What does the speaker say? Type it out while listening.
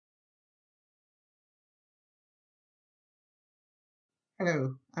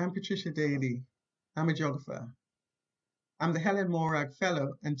Hello, I'm Patricia Daley. I'm a geographer. I'm the Helen Morag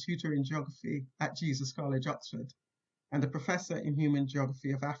Fellow and Tutor in Geography at Jesus College, Oxford, and a Professor in Human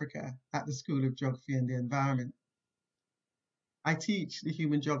Geography of Africa at the School of Geography and the Environment. I teach the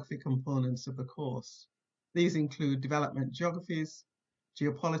human geography components of the course. These include development geographies,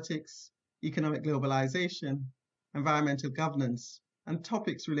 geopolitics, economic globalization, environmental governance, and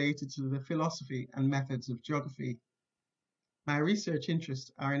topics related to the philosophy and methods of geography. My research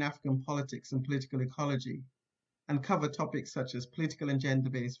interests are in African politics and political ecology and cover topics such as political and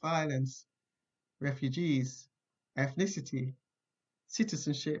gender-based violence, refugees, ethnicity,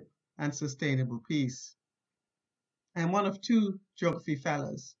 citizenship, and sustainable peace. I am one of two geography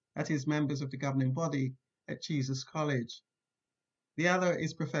fellows, that is, members of the governing body at Jesus College. The other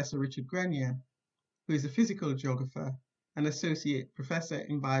is Professor Richard Grenier, who is a physical geographer and associate professor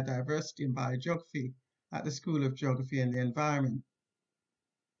in biodiversity and biogeography at the School of Geography and the Environment.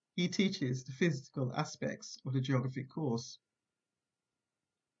 He teaches the physical aspects of the geography course.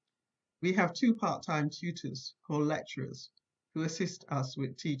 We have two part-time tutors called lecturers who assist us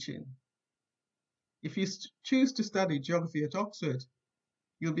with teaching. If you choose to study geography at Oxford,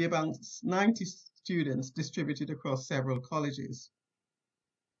 you'll be about 90 students distributed across several colleges.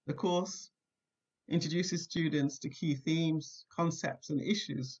 The course introduces students to key themes, concepts, and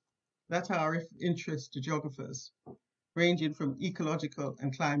issues that are of interest to geographers, ranging from ecological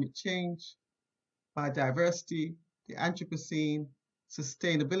and climate change, biodiversity, the Anthropocene,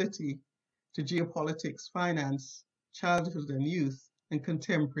 sustainability, to geopolitics, finance, childhood and youth, and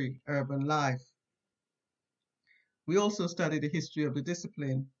contemporary urban life. We also study the history of the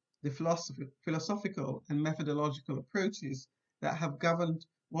discipline, the philosophical and methodological approaches that have governed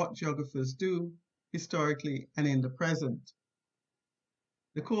what geographers do historically and in the present.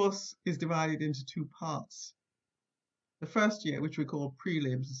 The course is divided into two parts. The first year, which we call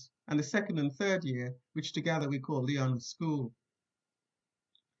prelims, and the second and third year, which together we call the Honours School.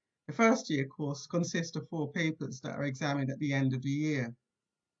 The first year course consists of 4 papers that are examined at the end of the year.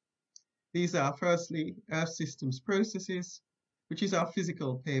 These are firstly Earth Systems Processes, which is our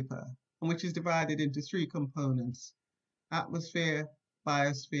physical paper, and which is divided into 3 components: atmosphere,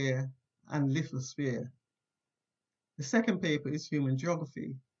 biosphere, and lithosphere. The second paper is Human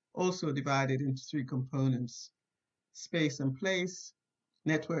Geography, also divided into 3 components: space and place,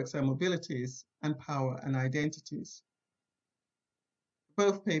 networks and mobilities, and power and identities.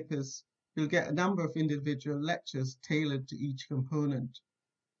 Both papers will get a number of individual lectures tailored to each component.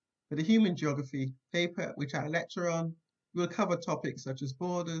 For the Human Geography paper, which I lecture on, we will cover topics such as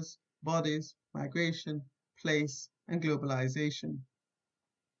borders, bodies, migration, place, and globalization.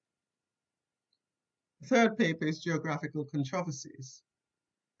 The third paper is Geographical Controversies,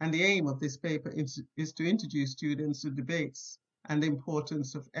 and the aim of this paper is to introduce students to debates and the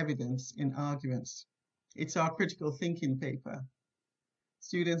importance of evidence in arguments. It's our critical thinking paper.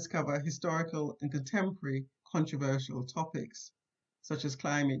 Students cover historical and contemporary controversial topics, such as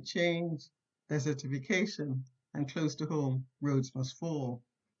climate change, desertification, and close to home, roads must fall.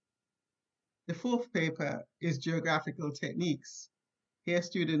 The fourth paper is Geographical Techniques. Here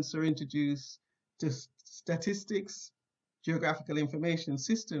students are introduced to statistics, geographical information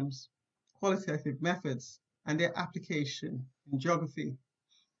systems, qualitative methods, and their application in geography.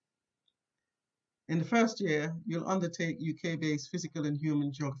 In the first year, you'll undertake UK-based physical and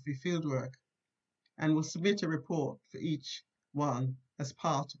human geography fieldwork and will submit a report for each one as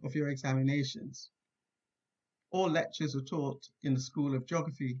part of your examinations. All lectures are taught in the School of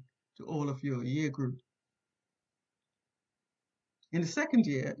Geography to all of your year group. In the second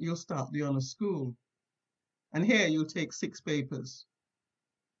year, you'll start the Honours School, and here you'll take 6 papers: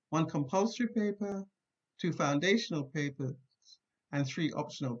 1 compulsory paper, 2 foundational papers, and 3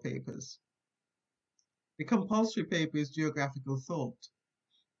 optional papers. The compulsory paper is Geographical Thought.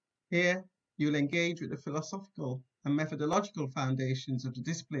 Here, you'll engage with the philosophical and methodological foundations of the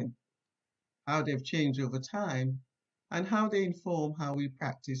discipline, how they've changed over time, and how they inform how we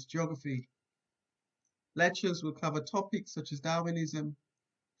practice geography. Lectures will cover topics such as Darwinism,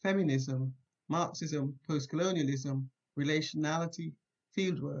 feminism, Marxism, post-colonialism, relationality,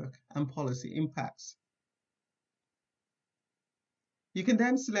 fieldwork, and policy impacts. You can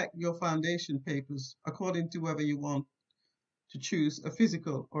then select your foundation papers according to whether you want to choose a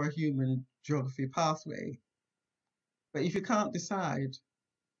physical or a human geography pathway. But if you can't decide,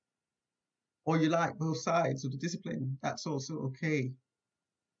 or you like both sides of the discipline, that's also okay.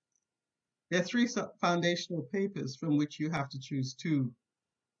 There are 3 foundational papers from which you have to choose 2.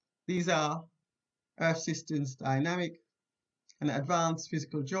 These are Earth Systems Dynamic, an advanced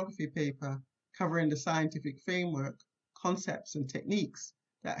physical geography paper covering the scientific framework, concepts and techniques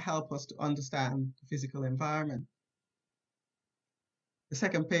that help us to understand the physical environment. The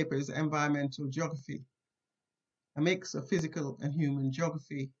second paper is Environmental Geography, a mix of physical and human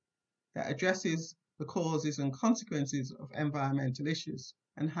geography that addresses the causes and consequences of environmental issues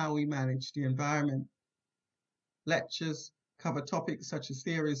and how we manage the environment. Lectures cover topics such as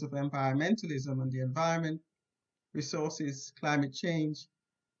theories of environmentalism and the environment, resources, climate change,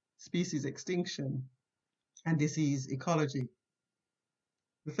 species extinction, and disease ecology.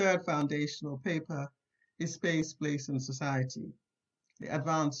 The third foundational paper is Space, Place and Society, the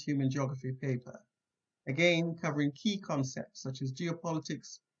Advanced Human Geography paper, again covering key concepts such as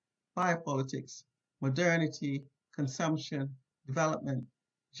geopolitics, biopolitics, modernity, consumption, development,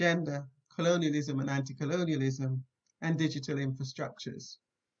 gender, colonialism and anti-colonialism, and digital infrastructures.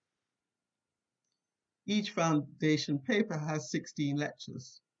 Each foundation paper has 16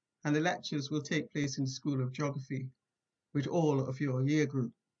 lectures, and the lectures will take place in the School of Geography with all of your year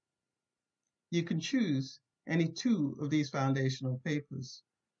group. You can choose any 2 of these foundational papers.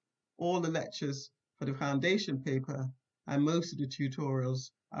 All the lectures for the foundation paper and most of the tutorials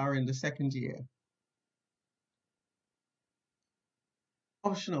are in the second year.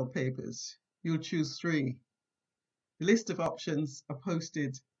 Optional papers, you'll choose 3. The list of options are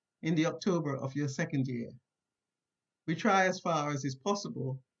posted in the October of your second year. We try as far as is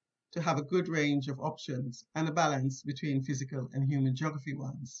possible to have a good range of options and a balance between physical and human geography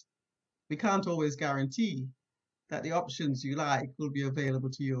ones. We can't always guarantee that the options you like will be available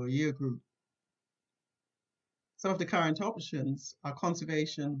to your year group. Some of the current options are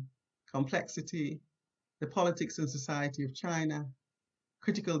conservation, complexity, the politics and society of China,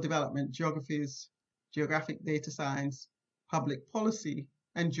 critical development geographies, geographic data science, public policy,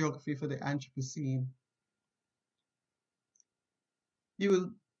 and geography for the Anthropocene. You will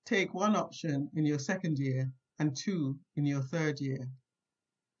take 1 option in your second year and 2 in your third year.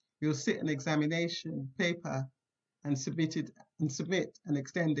 You'll sit an examination paper and submit an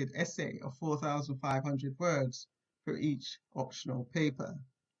extended essay of 4,500 words for each optional paper.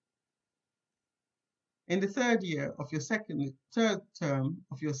 In the third term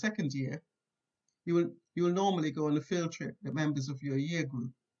of your second year, you will normally go on a field trip with members of your year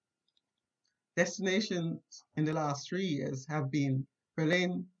group. Destinations in the last 3 years have been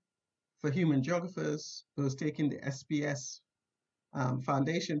Berlin for human geographers, those taking the SBS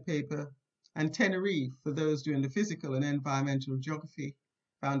foundation paper, and Tenerife for those doing the physical and environmental geography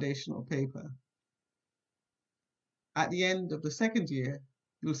foundational paper. At the end of the second year,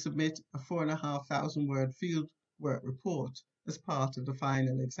 you'll submit a 4,500 word field work report as part of the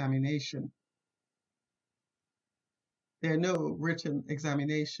final examination. There are no written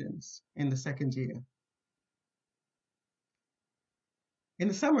examinations in the second year. In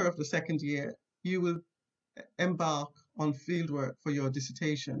the summer of the second year, you will embark on fieldwork for your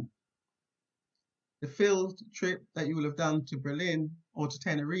dissertation. The field trip that you will have done to Berlin or to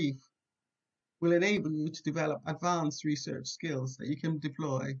Tenerife will enable you to develop advanced research skills that you can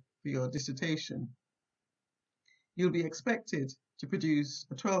deploy for your dissertation. You'll be expected to produce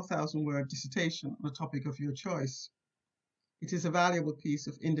a 12,000 word dissertation on a topic of your choice. It is a valuable piece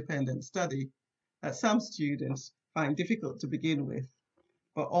of independent study that some students find difficult to begin with,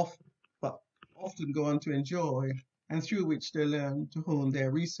 but often go on to enjoy, and through which they learn to hone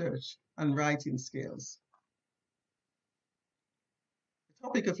their research and writing skills. The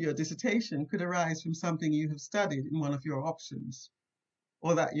topic of your dissertation could arise from something you have studied in one of your options,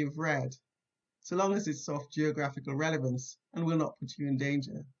 or that you've read, so long as it's of geographical relevance and will not put you in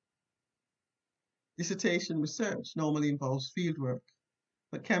danger. Dissertation research normally involves fieldwork,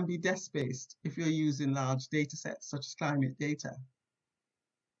 but can be desk-based if you're using large data sets such as climate data.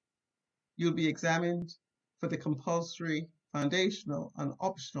 You'll be examined for the compulsory, foundational and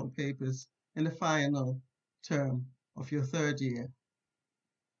optional papers in the final term of your third year.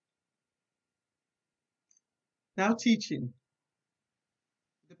 Now teaching.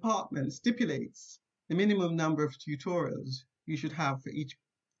 The department stipulates the minimum number of tutorials you should have for each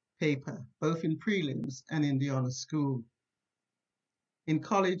paper, both in prelims and in the honours school. In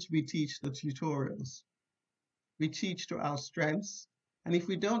college, we teach the tutorials. We teach to our strengths, and if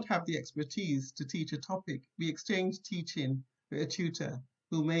we don't have the expertise to teach a topic, we exchange teaching with a tutor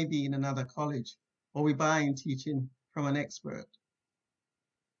who may be in another college, or we buy in teaching from an expert.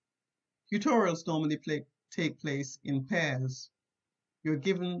 Tutorials normally take place in pairs. You're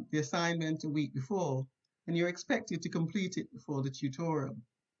given the assignment a week before, and you're expected to complete it before the tutorial.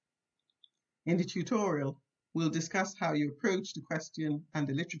 In the tutorial, we'll discuss how you approach the question and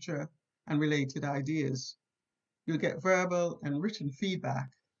the literature and related ideas. You'll get verbal and written feedback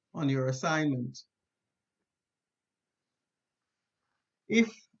on your assignment. If,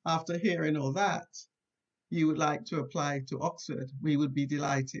 after hearing all that, you would like to apply to Oxford, we would be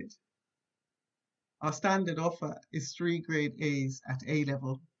delighted. Our standard offer is 3 grade A's at A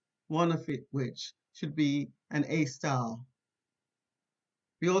level, one of which should be an A star.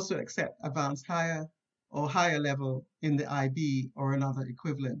 We also accept advanced higher or higher level in the IB or another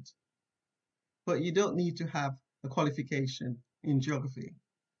equivalent. But you don't need to have a qualification in geography.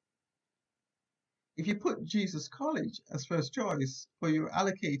 If you put Jesus College as first choice or you're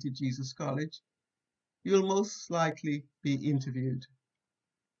allocated Jesus College, you'll most likely be interviewed.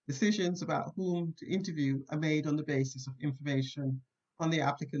 Decisions about whom to interview are made on the basis of information on the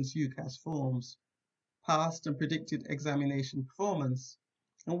applicant's UCAS forms, past and predicted examination performance,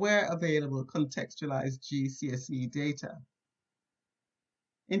 and where available contextualized GCSE data.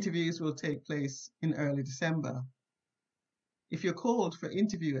 Interviews will take place in early December. If you're called for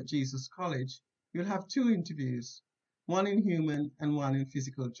interview at Jesus College, you'll have 2 interviews, one in human and one in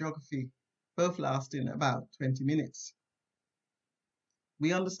physical geography, both lasting about 20 minutes.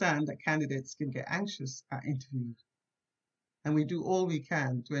 We understand that candidates can get anxious at interviews, and we do all we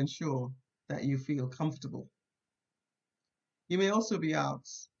can to ensure that you feel comfortable. You may also be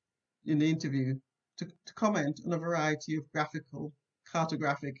asked in the interview to comment on a variety of graphical,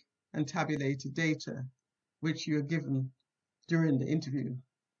 cartographic, and tabulated data which you are given during the interview,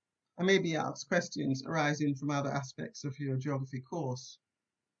 and may be asked questions arising from other aspects of your geography course.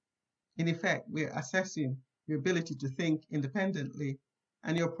 In effect, we are assessing your ability to think independently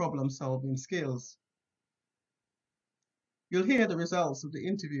and your problem-solving skills. You'll hear the results of the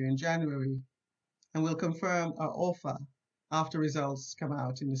interview in January, and we'll confirm our offer after results come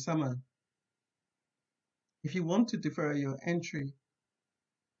out in the summer. If you want to defer your entry,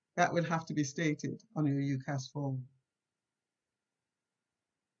 that will have to be stated on your UCAS form.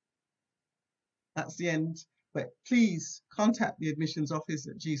 That's the end, but please contact the admissions office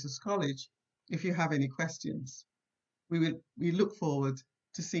at Jesus College if you have any questions. We look forward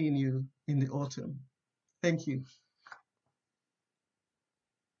to seeing you in the autumn. Thank you.